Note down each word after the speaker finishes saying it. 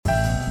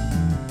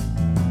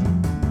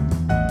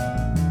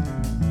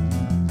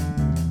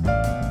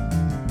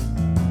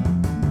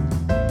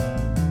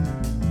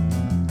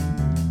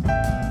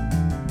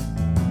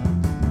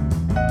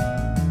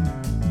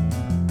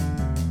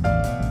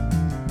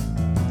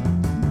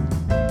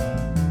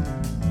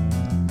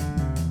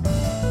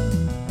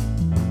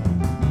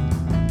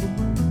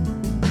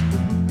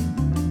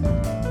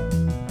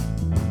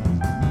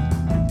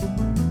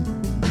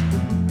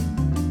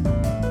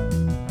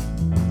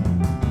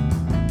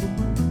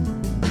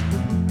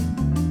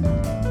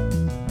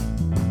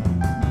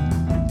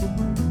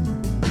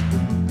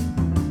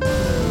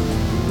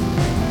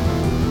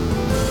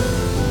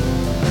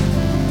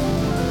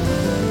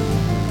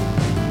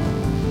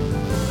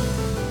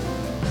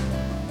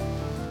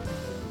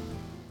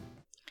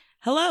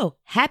Hello,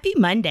 happy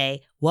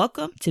Monday.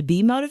 Welcome to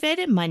Be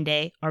Motivated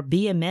Monday, or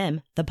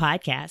BMM, the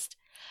podcast.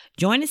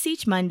 Join us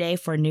each Monday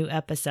for a new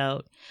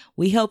episode.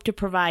 We hope to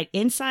provide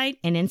insight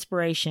and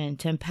inspiration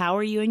to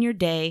empower you in your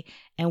day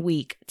and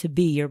week to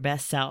be your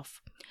best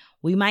self.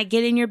 We might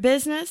get in your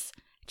business,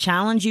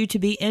 challenge you to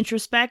be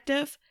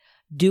introspective,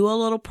 do a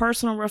little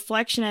personal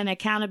reflection and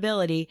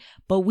accountability,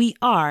 but we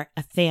are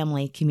a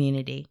family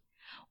community.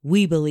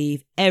 We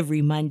believe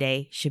every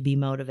Monday should be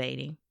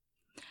motivating.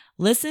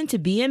 Listen to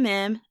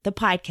BMM, the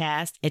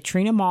podcast, at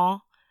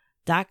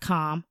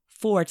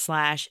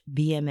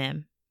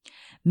trinamall.com/BMM.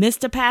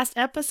 Missed a past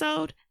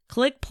episode?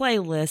 Click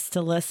playlist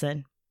to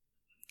listen.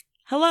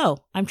 Hello,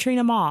 I'm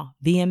Trina Mall,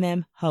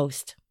 BMM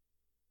host.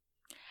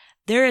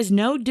 There is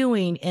no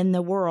doing in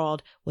the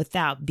world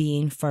without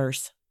being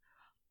first.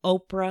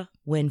 Oprah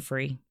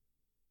Winfrey.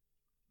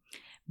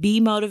 Be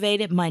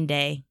Motivated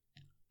Monday,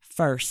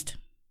 first.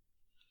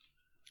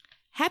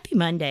 Happy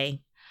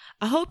Monday.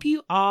 I hope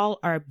you all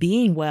are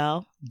being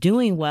well,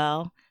 doing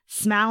well,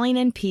 smiling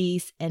in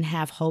peace, and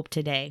have hope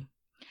today.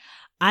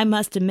 I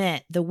must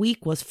admit, the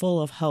week was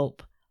full of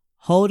hope.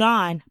 Hold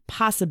on,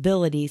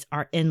 possibilities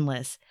are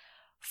endless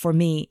for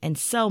me in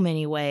so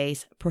many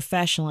ways,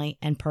 professionally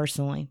and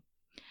personally.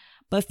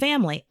 But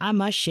family, I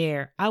must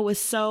share, I was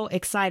so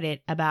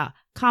excited about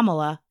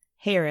Kamala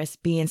Harris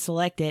being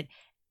selected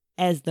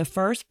as the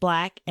first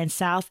Black and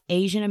South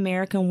Asian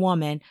American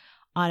woman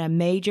on a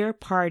major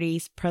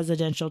party's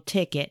presidential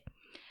ticket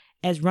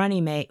as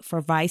running mate for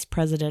vice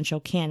presidential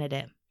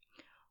candidate.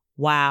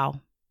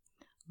 Wow.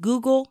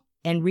 Google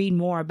and read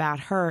more about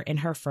her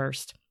and her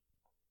first.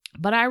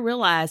 But I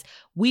realize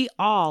we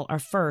all are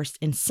first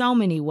in so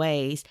many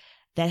ways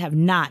that have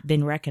not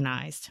been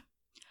recognized.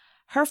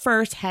 Her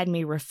first had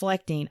me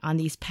reflecting on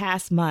these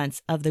past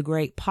months of the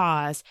great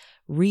pause,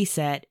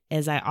 reset,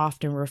 as I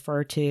often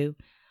refer to,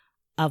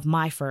 of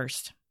my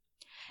first.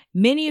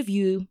 Many of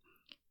you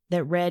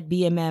that read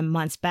BMM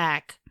months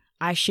back,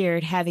 I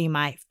shared having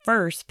my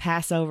first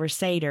Passover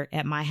Seder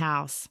at my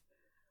house.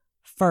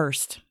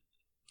 First.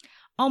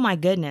 Oh my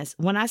goodness,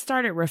 when I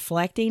started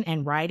reflecting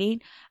and writing,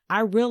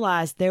 I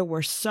realized there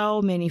were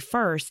so many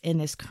firsts in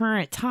this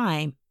current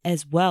time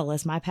as well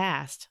as my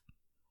past.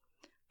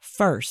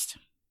 First.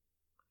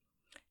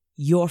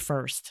 Your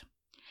first.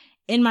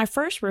 In my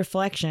first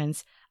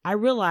reflections, I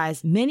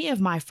realized many of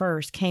my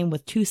firsts came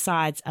with two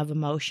sides of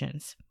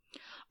emotions.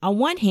 On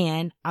one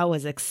hand, I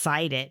was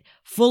excited,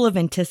 full of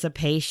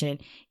anticipation,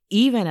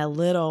 even a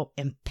little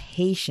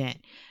impatient,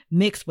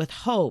 mixed with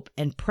hope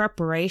and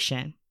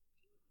preparation.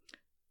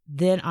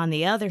 Then on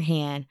the other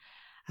hand,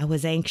 I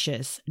was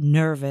anxious,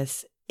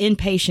 nervous,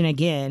 impatient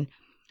again,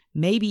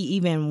 maybe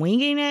even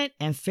winging it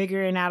and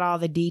figuring out all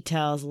the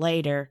details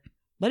later,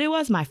 but it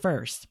was my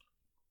first.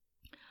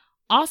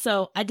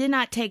 Also, I did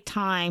not take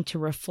time to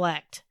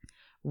reflect,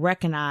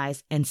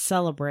 recognize, and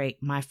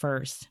celebrate my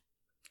first.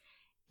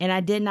 And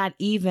I did not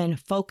even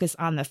focus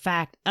on the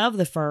fact of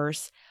the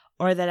first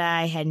or that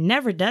I had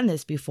never done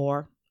this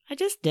before. I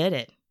just did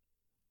it.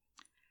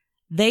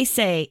 They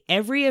say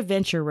every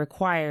adventure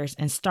requires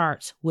and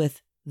starts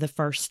with the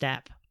first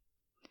step.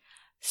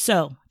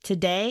 So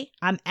today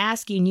I'm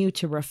asking you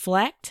to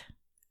reflect,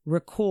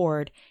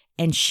 record,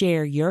 and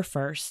share your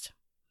first.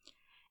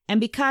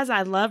 And because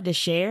I love to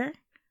share,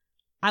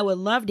 I would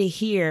love to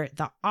hear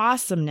the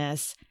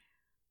awesomeness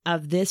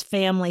of this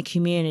family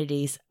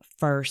community's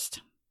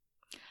first.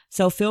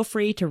 So feel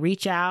free to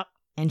reach out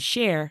and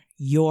share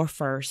your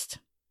first.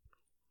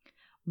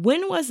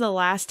 When was the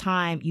last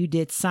time you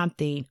did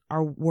something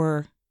or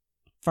were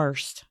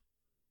first?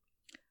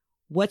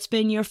 What's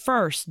been your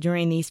first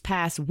during these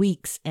past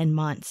weeks and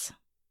months?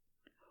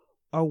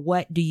 Or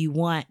what do you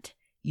want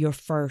your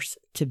first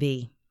to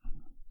be?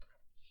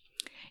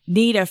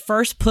 Need a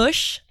first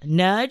push,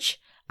 nudge,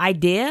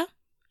 idea?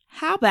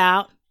 How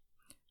about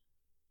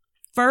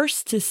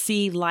first to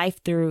see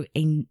life through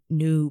a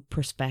new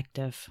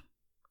perspective?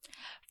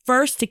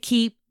 First to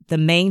keep the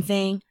main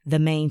thing the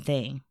main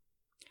thing.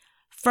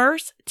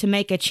 First to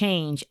make a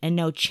change and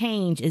know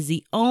change is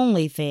the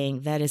only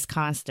thing that is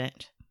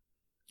constant.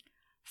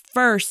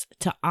 First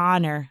to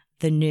honor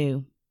the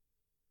new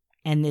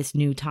and this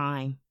new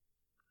time.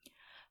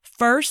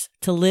 First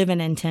to live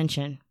in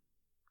intention.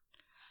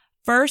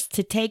 First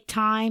to take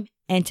time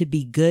and to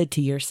be good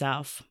to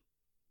yourself.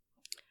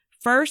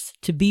 First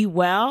to be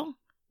well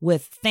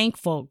with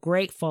thankful,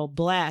 grateful,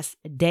 blessed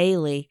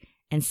daily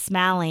and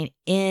smiling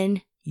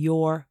in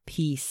your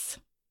peace.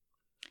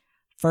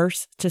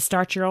 First, to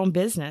start your own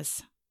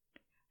business.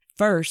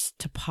 First,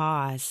 to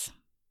pause.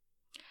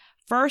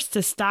 First,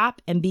 to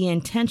stop and be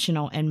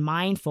intentional and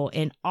mindful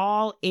in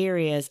all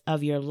areas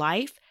of your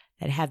life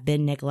that have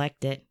been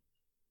neglected.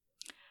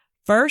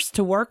 First,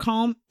 to work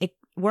from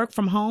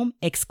home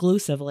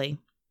exclusively.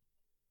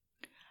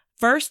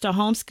 First, to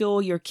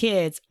homeschool your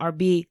kids or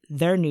be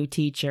their new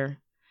teacher.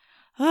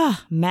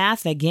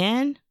 Math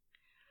again?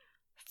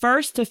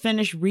 First, to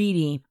finish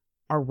reading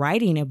or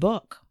writing a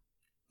book.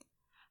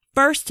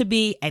 First, to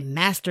be a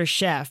master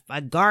chef,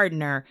 a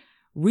gardener,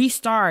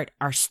 restart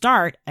or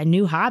start a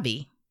new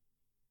hobby.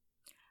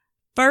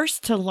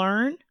 First, to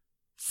learn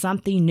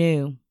something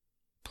new,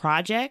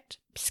 project,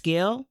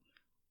 skill,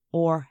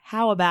 or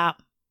how about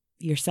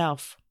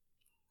yourself?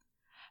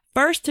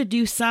 First, to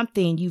do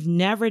something you've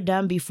never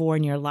done before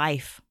in your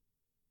life.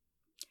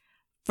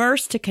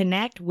 First, to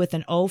connect with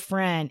an old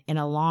friend in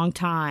a long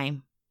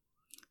time.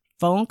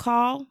 Phone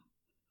call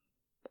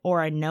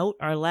or a note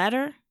or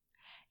letter?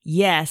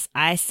 Yes,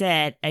 I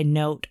said a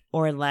note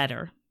or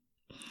letter.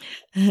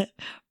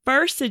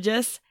 First, to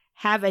just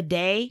have a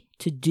day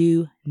to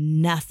do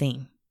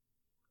nothing.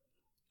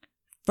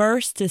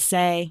 First, to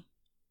say,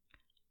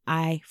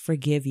 I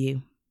forgive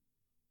you.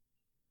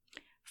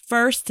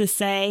 First, to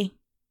say,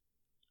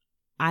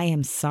 I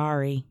am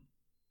sorry.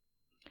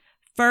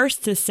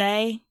 First, to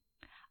say,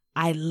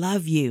 I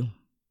love you.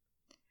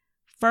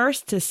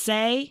 First, to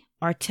say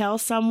or tell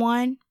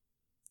someone,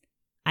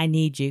 I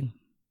need you.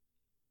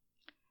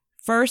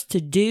 First,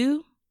 to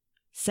do,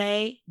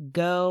 say,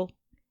 go,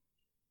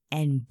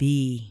 and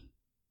be.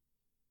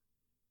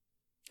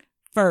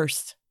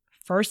 First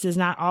is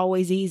not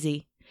always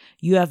easy.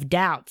 You have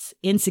doubts,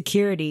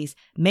 insecurities,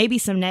 maybe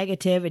some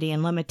negativity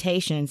and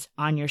limitations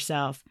on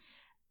yourself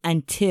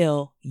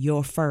until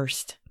you're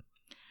first.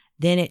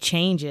 Then it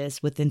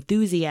changes with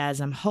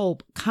enthusiasm,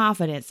 hope,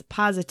 confidence,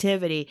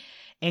 positivity,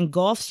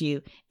 engulfs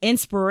you,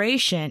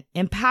 inspiration,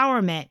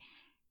 empowerment,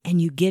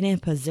 and you get in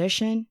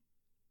position,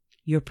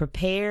 you're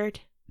prepared,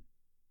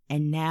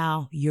 and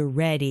now you're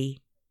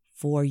ready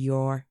for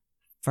your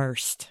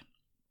first.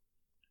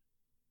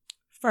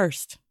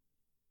 First,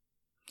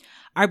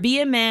 our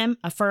BMM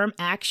affirm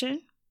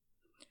action.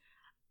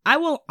 I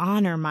will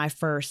honor my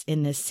first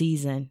in this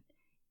season.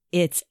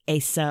 It's a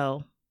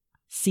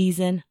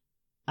season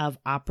of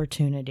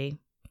opportunity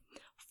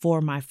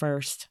for my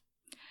first.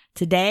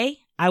 Today,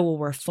 I will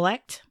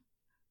reflect,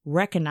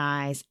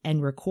 recognize,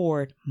 and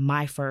record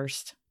my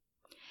first.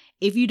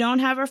 If you don't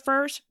have a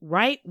first,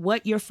 write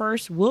what your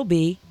first will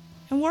be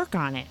and work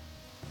on it.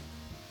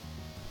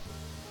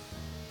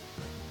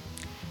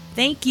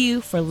 Thank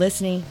you for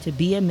listening to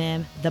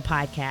BMM, the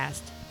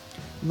podcast.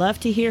 Love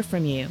to hear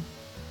from you.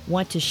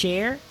 Want to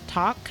share,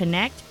 talk,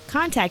 connect?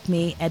 Contact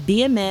me at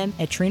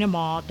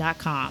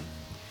bmm@trinamall.com.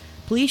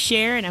 Please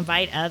share and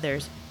invite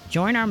others.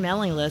 Join our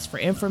mailing list for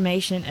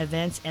information,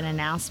 events, and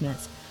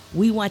announcements.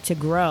 We want to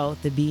grow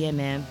the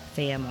BMM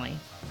family.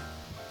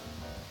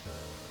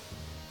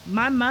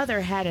 My mother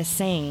had a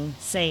saying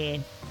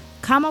saying,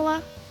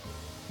 Kamala,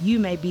 you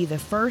may be the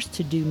first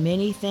to do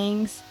many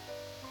things,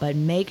 but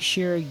make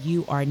sure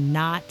you are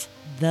not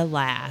the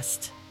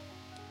last.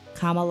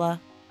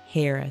 Kamala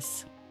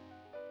Harris.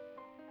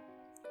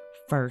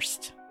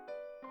 First.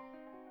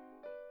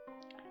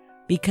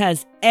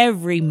 Because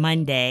every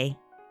Monday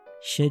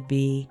should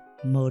be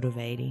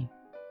motivating.